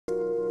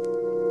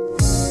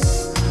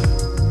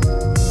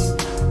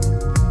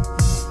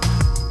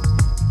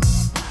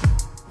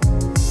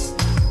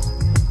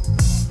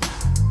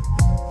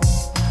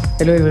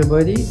Hello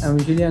everybody, I'm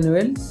Julien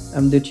Noël.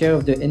 I'm the chair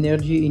of the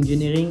Energy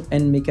Engineering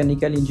and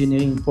Mechanical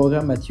Engineering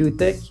program at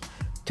UTEC.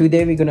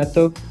 Today we're gonna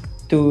talk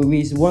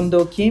with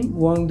Wangdo Kim.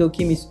 Wangdo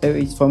Kim is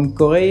from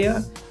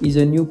Korea. He's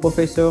a new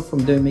professor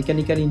from the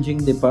Mechanical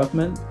Engineering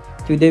department.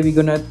 Today we're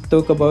gonna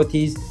talk about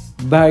his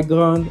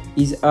background,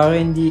 his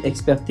R&D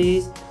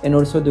expertise, and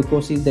also the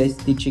courses that he's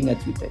teaching at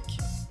UTEC.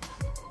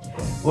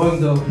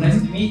 Wangdo,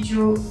 nice to meet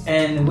you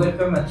and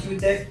welcome at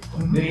UTEC.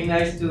 Very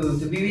nice to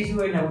be with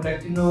you, and I would like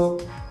to know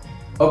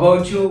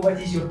about you.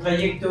 What is your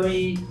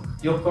trajectory?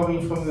 You're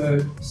coming from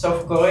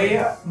South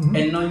Korea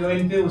and now you're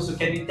in Peru. So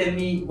can you tell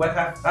me what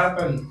has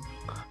happened?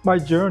 My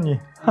journey.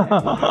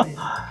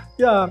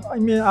 Yeah, I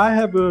mean, I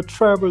have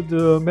traveled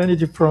many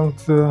different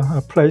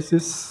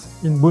places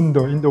in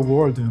mundo, in the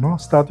world,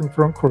 starting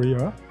from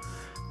Korea,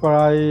 where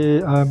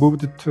I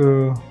moved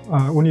to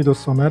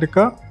Unidos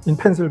America in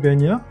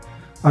Pennsylvania.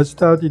 I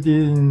studied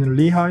in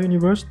Lehigh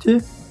University,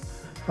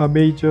 a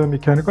major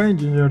mechanical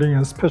engineering,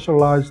 and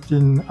specialized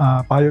in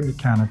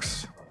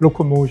biomechanics,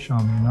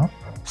 locomotion,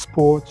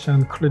 sports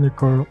and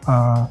clinical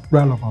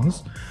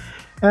relevance.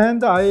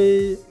 And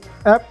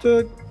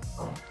after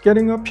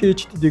getting a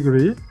PhD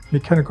degree,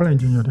 mechanical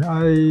engineering,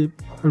 I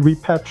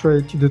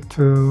repatriated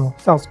to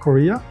South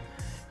Korea,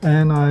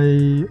 and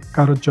I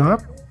got a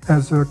job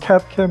as a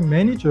CAD/CAM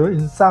manager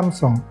in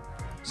Samsung.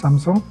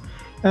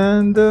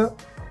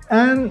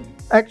 And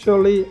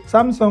actually,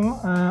 Samsung,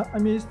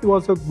 it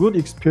was a good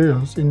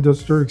experience,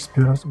 industrial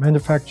experience,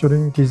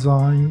 manufacturing,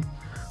 design,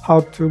 how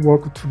to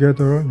work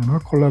together,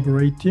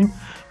 collaborating.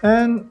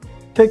 And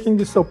taking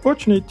this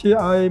opportunity,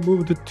 I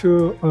moved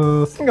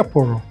to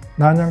Singapore,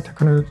 Nanyang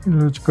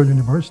Technological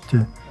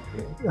University.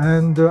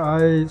 And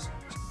I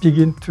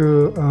began to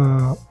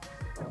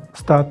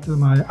start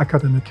my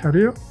academic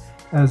career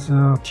as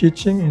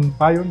teaching in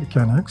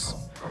biomechanics,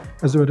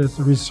 as well as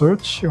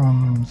research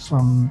on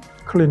some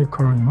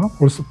clinical,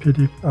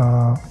 orthopedic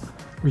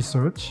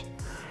research.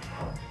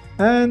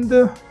 And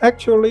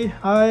actually,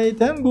 I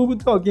then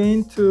moved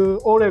again to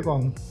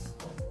Oregon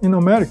in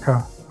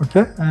America,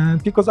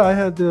 and because I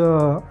had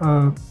the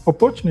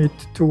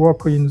opportunity to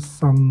work in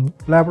some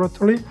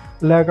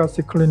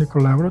legacy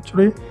clinical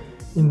laboratory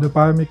in the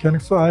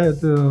biomechanics, so I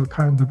had a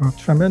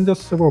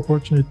tremendous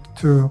opportunity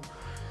to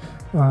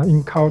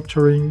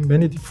encountering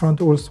many different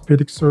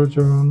orthopedic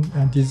surgeons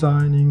and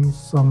designing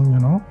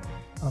some,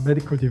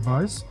 medical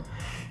device.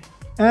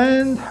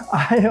 And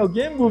I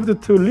again moved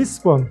to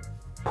Lisbon,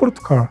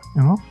 Portugal,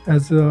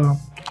 as a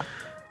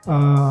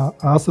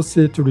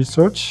associate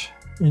research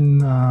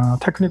in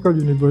Technical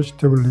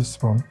University of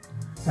Lisbon.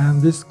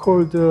 And this is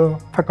called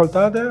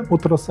Faculdade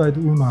Motoricide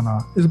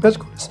Humana. It's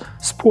basically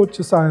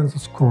sports science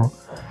school.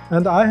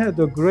 And I had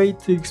a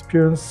great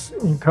experience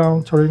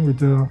encountering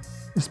with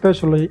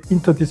especially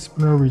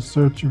interdisciplinary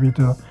research with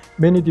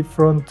many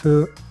different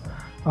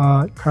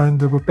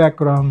kind of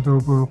background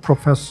of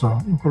professor,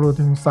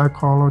 including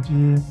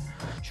psychology,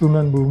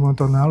 human movement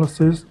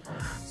analysis.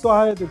 So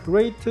I had a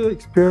great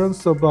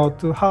experience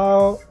about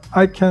how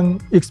I can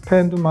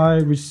expand my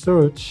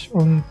research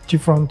on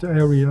different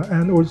area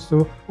and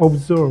also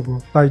observe,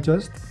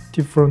 digest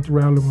different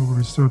realm of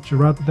research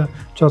rather than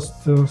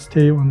just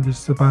stay on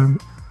this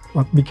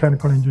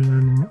mechanical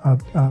engineering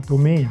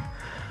domain.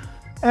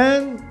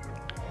 And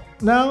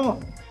now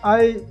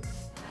I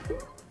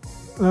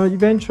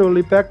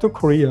eventually back to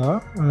Korea,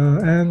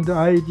 and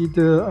I did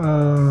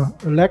a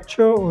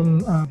lecture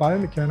on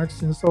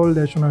biomechanics in Seoul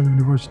National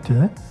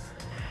University.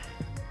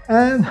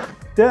 And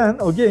then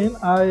again,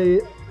 I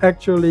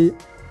actually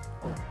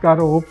got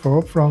an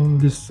offer from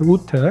this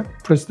UTEC,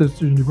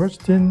 prestigious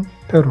university in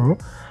Peru,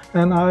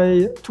 and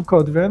I took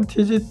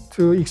advantage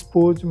to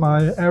expose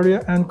my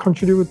area and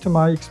contribute to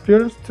my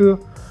experience to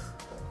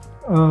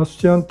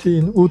students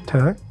in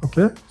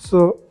UTEC.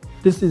 So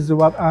this is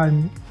what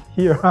I'm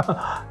here.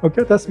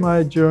 That's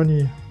my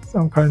journey,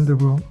 some kind of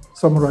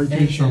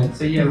summarization.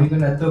 So we're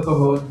gonna talk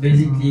about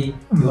basically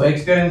your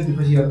experience,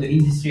 because you have the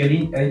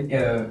industrial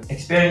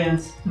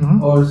experience,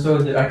 also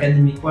the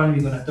academic one.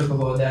 We're gonna talk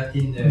about that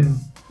in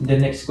the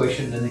next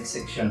question, the next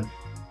section.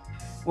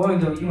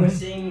 Wangdo, you were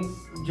saying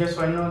just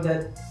right now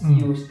that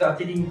you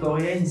started in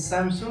Korea in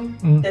Samsung.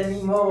 Tell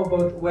me more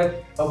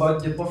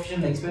about the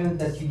professional experience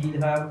that you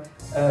did have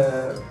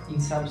in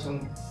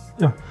Samsung.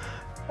 Yeah.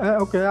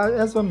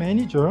 As a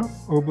manager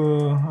of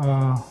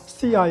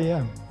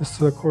CIM, it's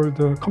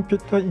called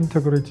Computer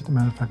Integrated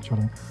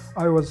Manufacturing.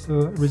 I was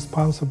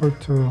responsible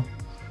to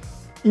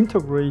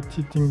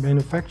integrating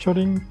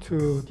manufacturing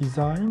to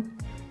design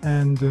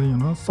and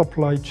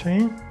supply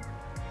chain,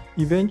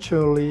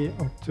 eventually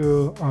up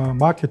to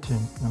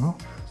marketing.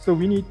 So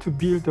we need to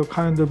build a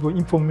kind of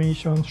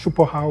information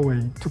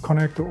superhighway to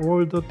connect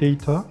all the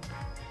data,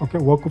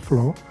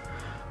 workflow.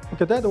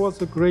 That was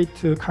a great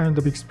kind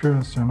of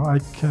experience. I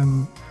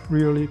can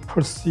really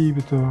perceive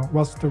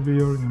what's the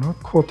real,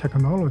 core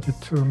technology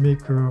to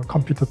make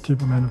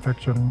competitive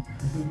manufacturing.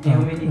 How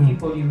many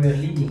people you were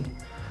leading?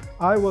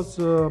 I was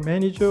a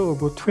manager of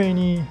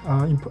 20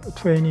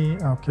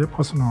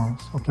 personnel.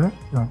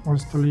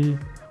 Mostly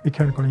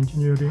mechanical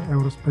engineering,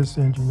 aerospace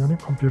engineering,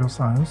 computer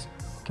science.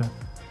 Okay,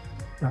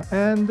 yeah.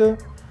 And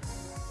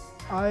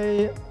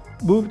I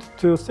moved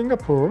to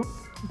Singapore,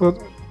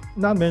 but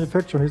not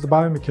manufacturing, it's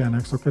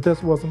biomechanics. Okay,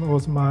 that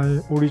was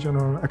my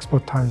original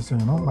expertise.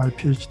 My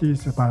PhD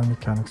is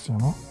biomechanics.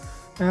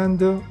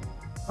 And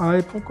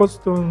I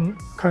focused on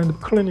kind of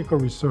clinical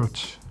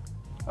research.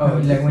 Oh,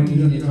 like when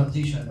you did the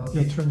transition.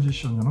 Okay. Yeah,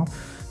 transition.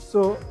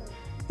 So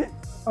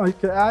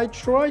I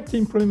tried to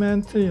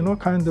implement,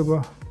 kind of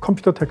a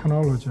computer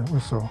technology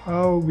also.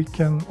 How we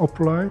can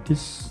apply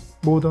this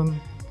modern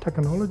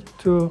technology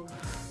to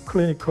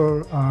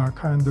clinical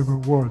kind of a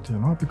world,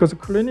 because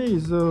clinic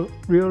is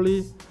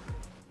really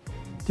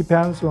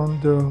depends on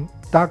the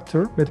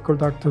medical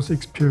doctor's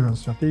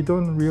experience. They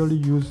don't really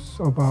use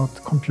about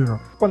computer.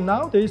 But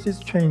nowadays it's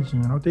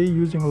changing. They're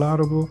using a lot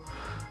of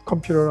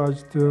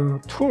computerized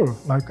tool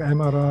like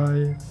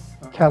MRI,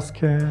 CAT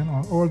scan,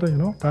 or all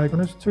the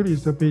diagnostic tool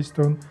is based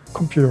on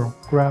computer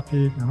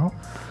graphic.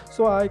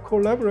 So I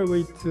collaborate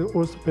with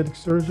orthopedic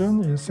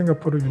surgeon in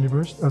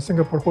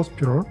Singapore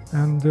Hospital,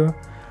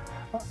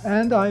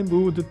 and I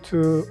moved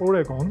to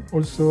Oregon.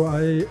 Also,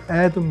 I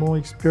add more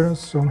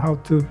experience on how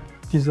to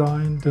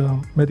design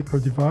the medical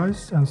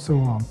device and so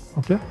on.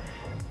 Okay,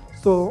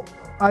 so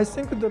I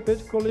think that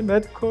basically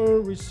medical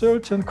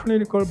research and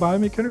clinical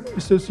biomechanical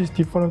research is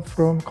different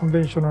from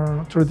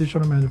conventional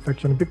traditional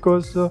manufacturing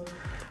because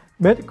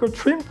medical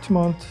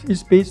treatment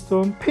is based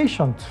on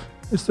patient.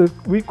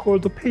 We call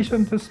the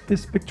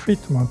patient-specific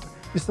treatment.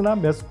 It's not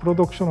mass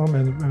production or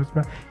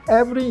manufacturing.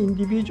 Every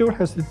individual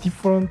has a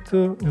different,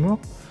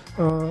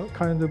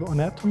 kind of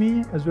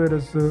anatomy as well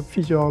as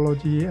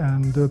physiology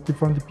and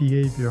different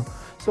behavior.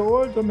 So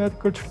all the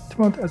medical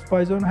treatment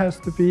advisor has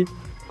to be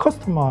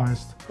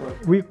customized.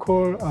 We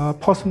call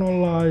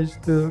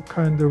personalized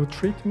kind of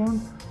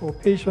treatment or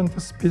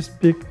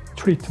patient-specific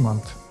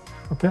treatment.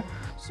 Okay,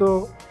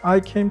 so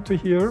I came to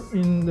here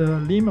in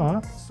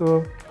Lima.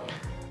 So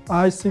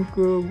I think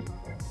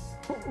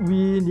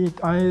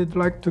I'd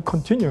like to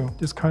continue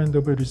this kind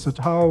of research,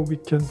 how we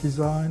can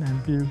design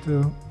and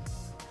build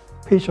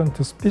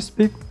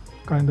patient-specific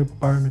kind of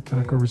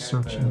biomechanical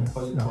research.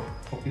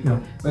 For people. Yeah.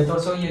 But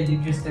also you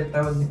just stepped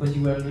out because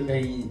you were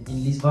in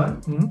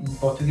Lisbon, in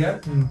Portugal,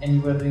 and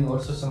you were doing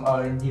also some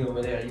R&D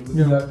over there.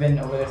 You have been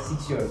over there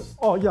 6 years.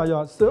 Oh,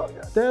 yeah. So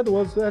that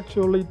was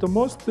actually the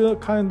most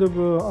kind of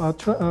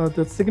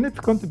the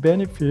significant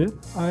benefit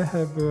I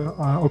have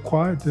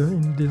acquired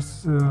in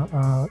this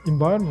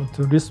environment,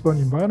 Lisbon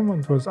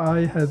environment, was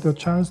I had a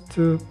chance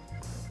to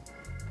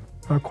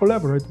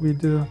collaborate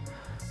with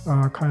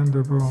kind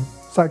of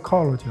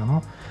psychology,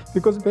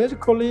 because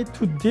basically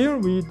to deal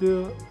with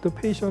the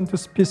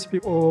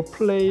patient-specific or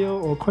player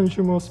or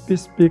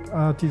consumer-specific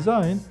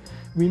design,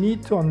 we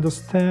need to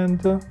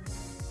understand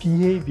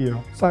behavior,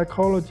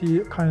 psychology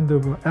kind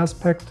of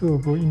aspect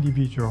of an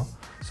individual.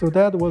 So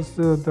that was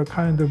the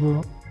kind of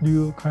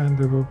new kind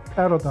of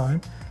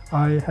paradigm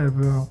I have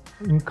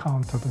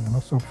encountered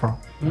so far.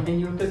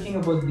 And you're talking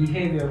about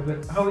behavior,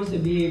 but how is the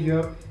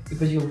behavior?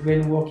 Because you've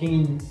been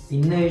working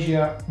in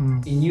Asia,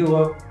 in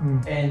Europe,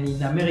 and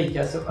in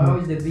America. So how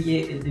is the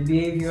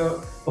behavior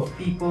of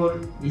people?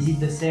 Is it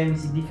the same?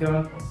 Is it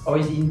different? Or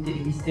is it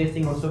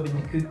interesting also with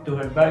the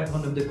cultural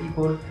background of the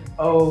people?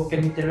 Oh,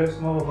 can you tell us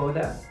more about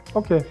that?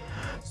 Okay,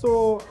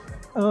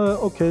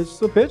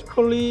 so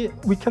basically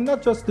we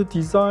cannot just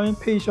design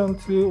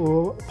patient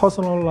or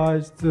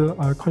personalized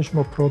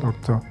consumer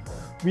product.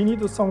 We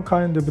need some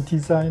kind of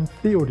design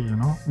theory.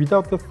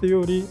 Without the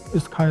theory,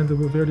 it's kind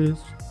of a very.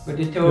 But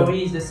the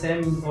theory is the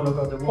same in all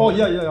over the world.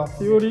 Oh yeah.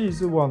 Theory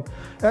is one.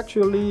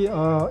 Actually,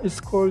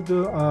 it's called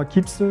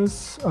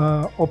Gibson's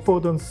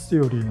affordance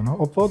theory.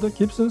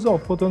 Gibson's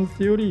affordance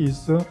theory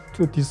is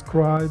to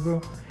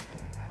describe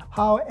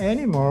how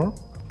animals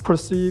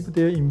perceive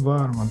their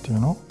environment.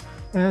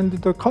 And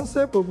the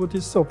concept of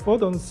this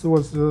affordance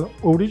was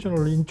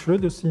originally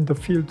introduced in the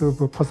field of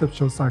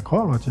perceptual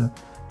psychology.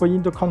 But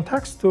in the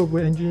context of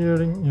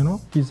engineering,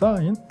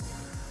 design,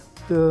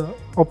 the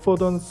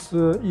affordance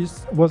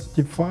was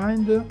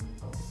defined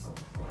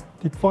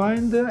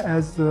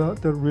as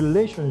the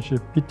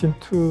relationship between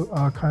two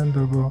kind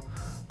of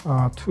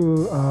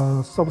two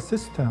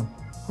subsystems.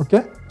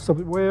 Okay, so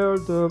where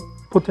the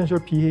potential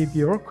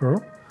behavior occur,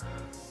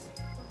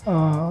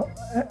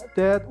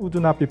 that would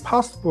not be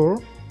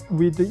possible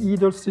with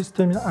either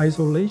system in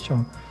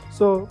isolation.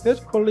 So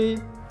basically,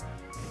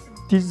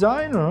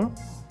 designer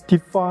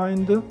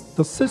defined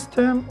the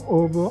system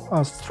of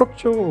a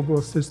structure of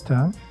a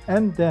system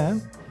and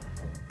then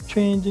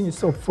changing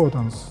its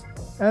affordance.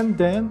 And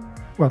then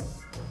what?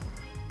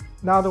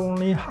 Not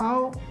only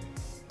how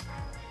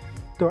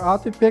the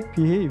artifact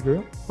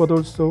behavior, but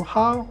also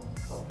how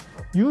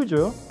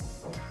user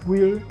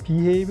will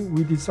behave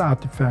with this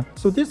artifact.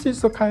 So this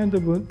is a kind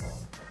of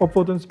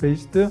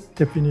affordance-based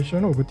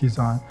definition of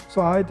design.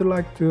 So I'd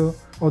like to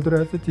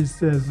address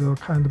this as a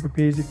kind of a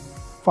basic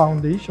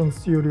foundation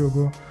theory of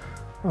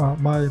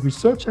my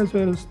research as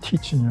well as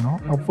teaching,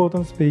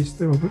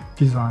 affordance-based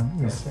design.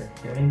 Yes,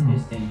 very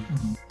interesting.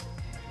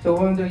 So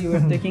Wangdo, you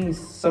were taking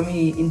so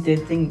many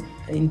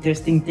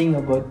interesting thing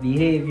about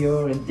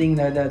behavior and things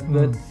like that,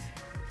 but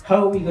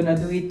how are we gonna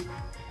do it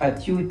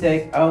at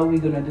UTEC? How are we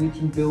gonna do it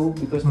in Peru?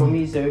 Because for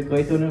me, it's a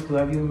great honor to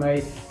have you in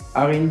my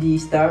R&D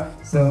staff.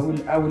 So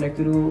I would like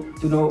to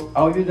know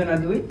how you're gonna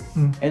do it,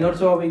 and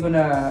also how we're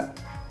gonna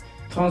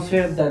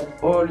transfer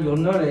that all your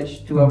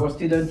knowledge to our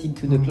students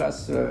into the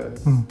class work,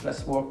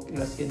 class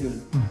schedule.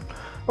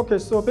 Okay,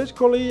 so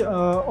basically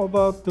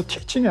about the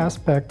teaching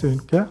aspect,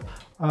 okay,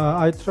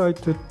 I try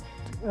to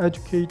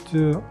educate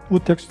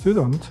UTEC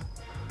students,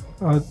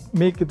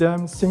 make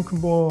them think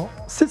more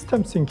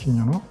system thinking,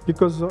 you know,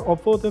 because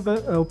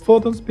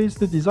affordance-based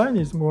design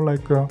is more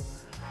like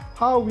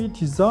how we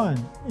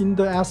design in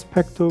the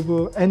aspect of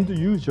end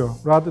user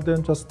rather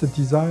than just the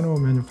design or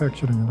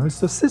manufacturing. You know,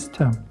 it's a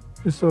system.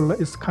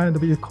 It's kind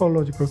of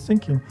ecological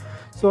thinking.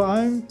 So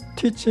I'm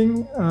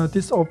teaching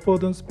this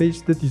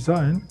affordance-based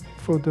design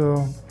for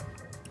the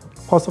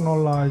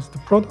personalized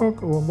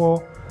product or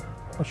more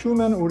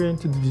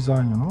human-oriented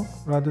design, you know,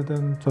 rather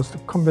than just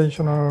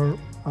conventional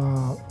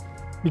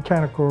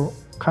mechanical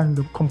kind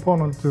of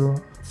component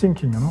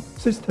thinking, you know,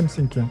 system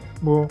thinking,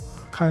 more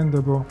kind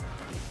of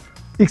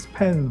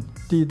expand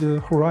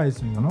the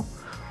horizon, you know.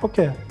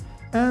 Okay,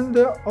 and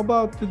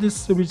about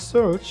this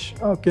research,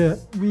 okay,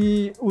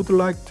 we would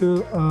like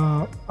to,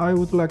 I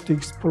would like to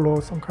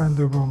explore some kind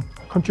of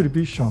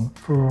contribution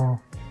for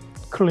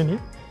clinical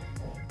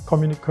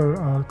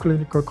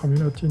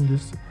community in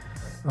this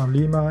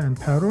Lima and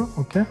Peru,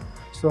 okay?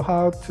 So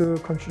how to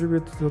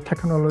contribute to the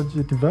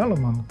technology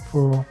development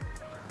for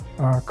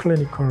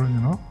clinical, you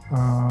know,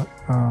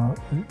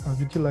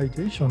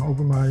 utilization of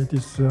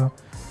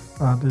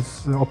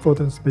this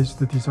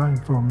affordance-based design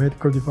for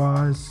medical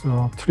device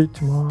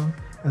treatment,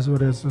 as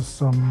well as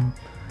some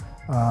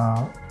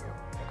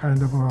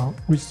kind of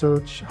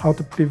research how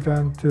to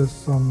prevent the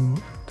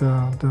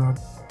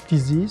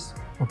disease,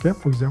 okay,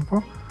 for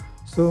example.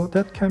 So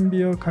that can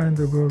be a kind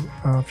of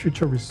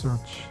future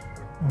research.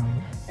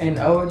 And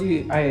how do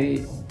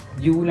you're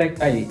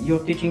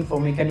teaching for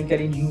mechanical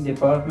engineering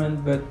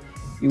department, but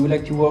you would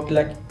like to work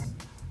like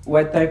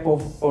what type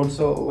of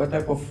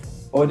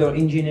other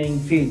engineering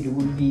field you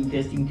would be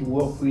interesting to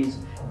work with?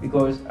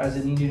 Because as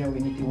an engineer,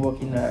 we need to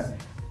work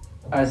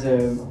as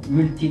a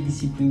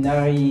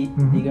multidisciplinary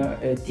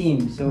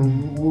team. So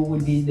who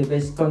would be the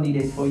best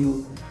candidate for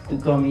you to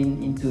come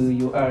into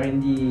your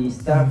R&D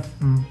staff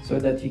so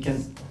that you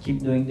can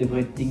keep doing the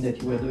great thing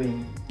that you were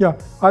doing? Yeah,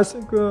 I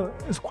think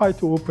it's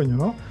quite open, you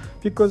know,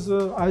 because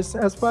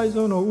as far as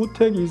I know,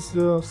 UTEC is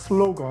a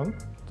slogan.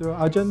 The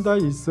agenda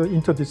is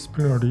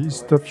interdisciplinary,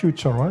 it's the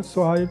future, right?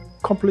 So I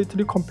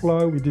completely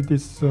comply with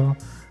this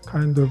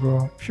kind of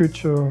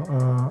future,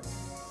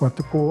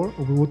 the goal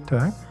of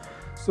UTEC.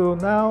 So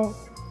now,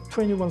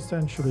 21st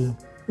century,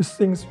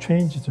 things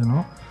change, you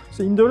know.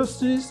 So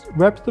industry is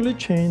rapidly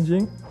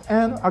changing,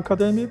 and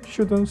academic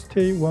shouldn't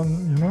stay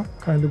one, you know,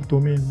 kind of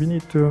domain. We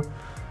need to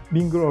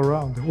mingle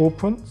around,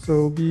 open.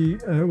 So we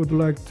would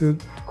like to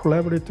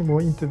collaborate more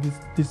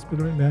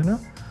interdisciplinary manner.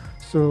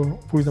 So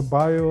for example,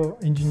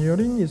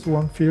 bioengineering is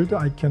one field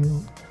I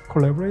can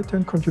collaborate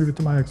and contribute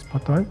to my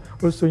expertise.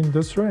 Also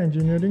industrial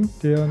engineering,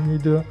 they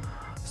need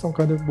some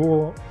kind of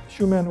more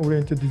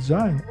human-oriented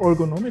design,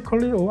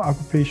 ergonomically or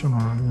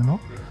occupationally, you know.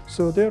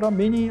 So there are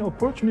many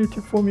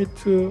opportunities for me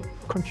to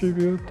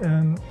contribute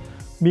and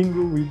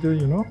mingle with the,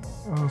 you know,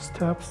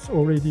 staffs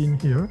already in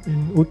here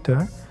in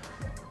UTEC.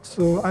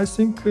 So I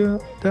think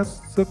that's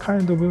the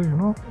kind of, you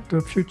know,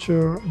 the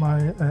future,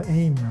 my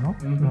aim, you know.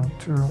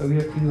 So we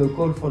have to do a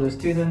call for the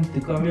students to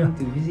come in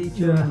to visit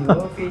you in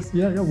your office.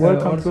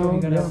 Welcome also,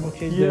 we're going to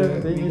purchase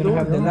we're going to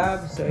have the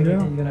lab, so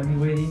everything is going to be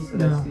ready so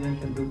that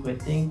students can do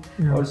great things.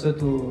 Also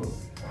to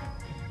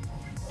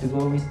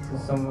go with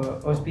some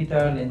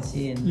hospital and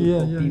see and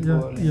look for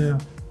people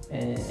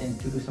and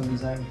to do some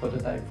design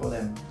prototype for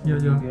them.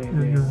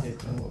 Very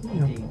interesting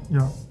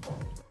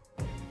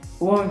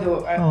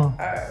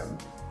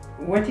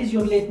what is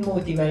your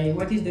leitmotiv?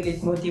 What is the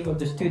leitmotiv of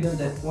the student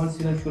that one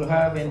student should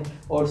have, and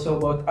also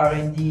about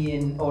R&D,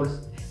 and also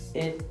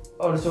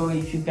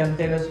if you can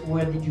tell us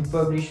where did you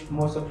publish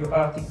most of your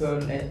article,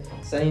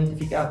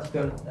 scientific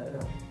article?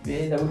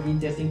 That would be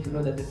interesting to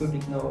know, that the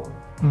public know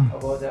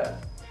about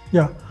that.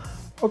 Yeah.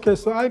 Okay.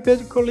 So I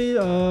basically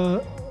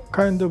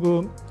kind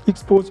of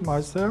expose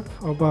myself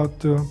about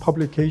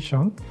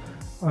publication.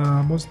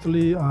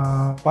 Mostly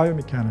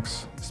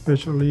biomechanics,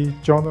 especially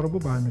journal of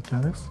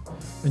biomechanics,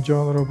 and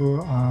journal of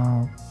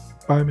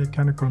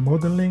biomechanical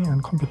modeling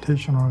and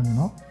computational, you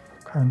know,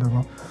 kind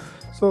of.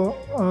 So,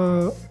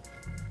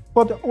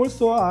 but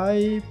also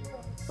I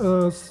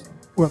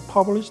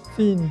published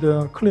in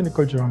the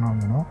clinical journal,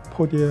 you know,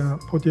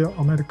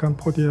 American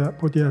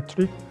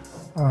Podiatric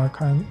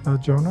kind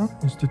of journal,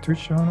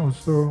 institution,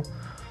 also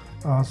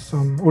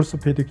some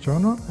orthopedic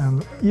journal,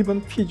 and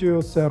even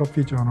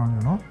physiotherapy journal,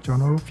 you know,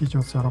 journal of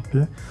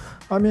physiotherapy.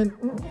 I mean,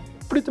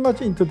 pretty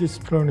much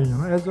interdisciplinary, you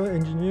know. As an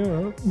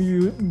engineer,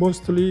 we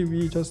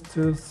just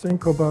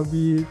think about,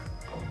 we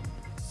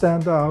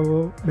send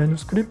our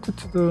manuscript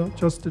to the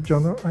just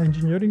journal,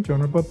 engineering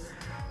journal, but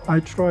I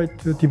try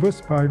to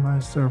diversify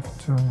myself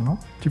to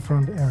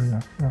different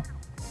area. Yeah.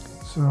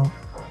 So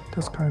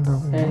that's kind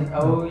of. And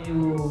how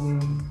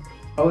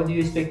do you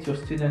expect your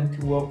student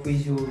to work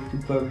with you to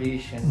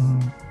publish,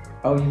 and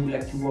how you would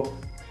like to work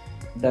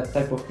that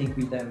type of thing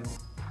with them?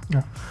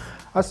 Yeah.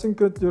 I think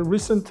that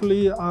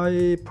recently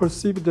I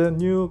perceived a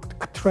new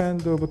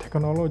trend of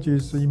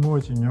technologies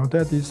emerging.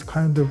 That is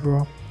kind of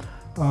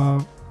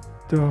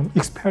the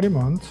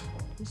experiment,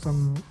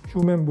 some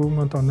human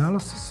movement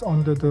analysis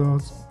under the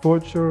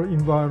virtual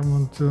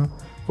environment,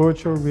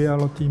 virtual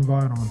reality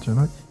environment.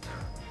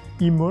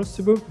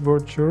 Immersive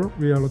virtual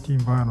reality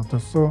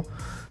environment. So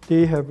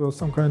they have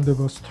some kind of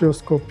a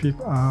stereoscopic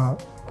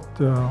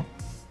the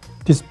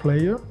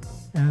displayer,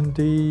 and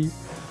they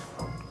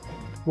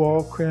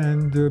work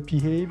and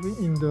behave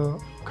in the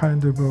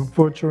kind of a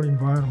virtual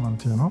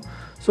environment,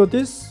 So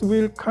this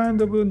will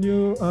kind of a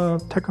new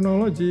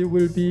technology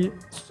will be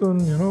soon,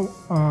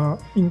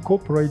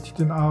 incorporated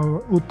in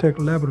our UTEC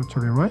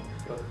laboratory, right?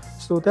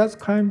 So that's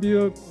kind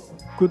of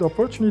a good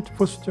opportunity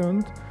for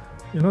students,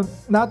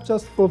 not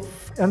just for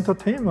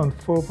entertainment,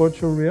 for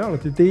virtual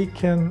reality. They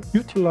can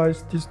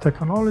utilize this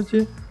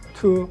technology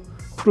to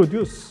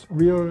produce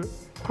real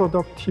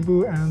productive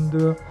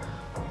and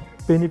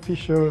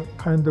beneficial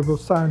kind of a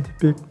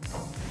scientific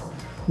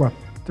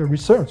the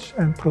research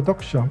and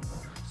production.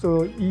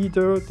 So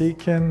either they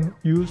can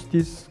use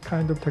this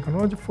kind of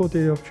technology for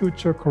their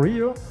future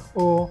career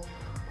or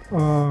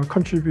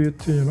contribute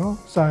to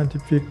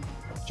scientific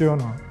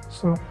journal.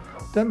 So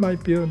that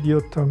might be a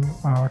near-term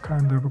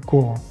kind of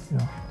goal.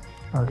 Yeah,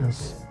 I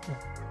guess.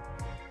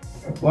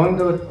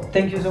 Wangdo,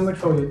 thank you so much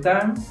for your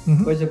time.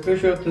 It was a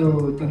pleasure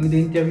to do the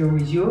interview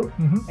with you,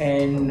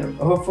 and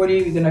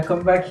hopefully we're gonna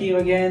come back here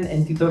again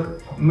and to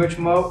talk much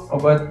more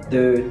about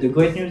the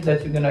great news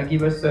that you're gonna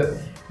give us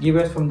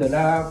from the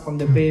lab, from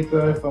the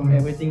paper, from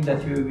everything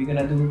that we're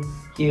gonna do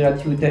here at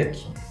UTEC.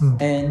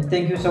 And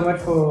thank you so much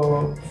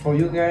for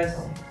you guys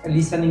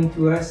listening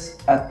to us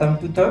at Time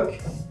to Talk,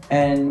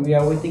 and we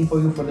are waiting for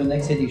you for the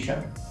next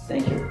edition.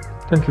 Thank you.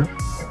 Thank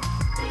you.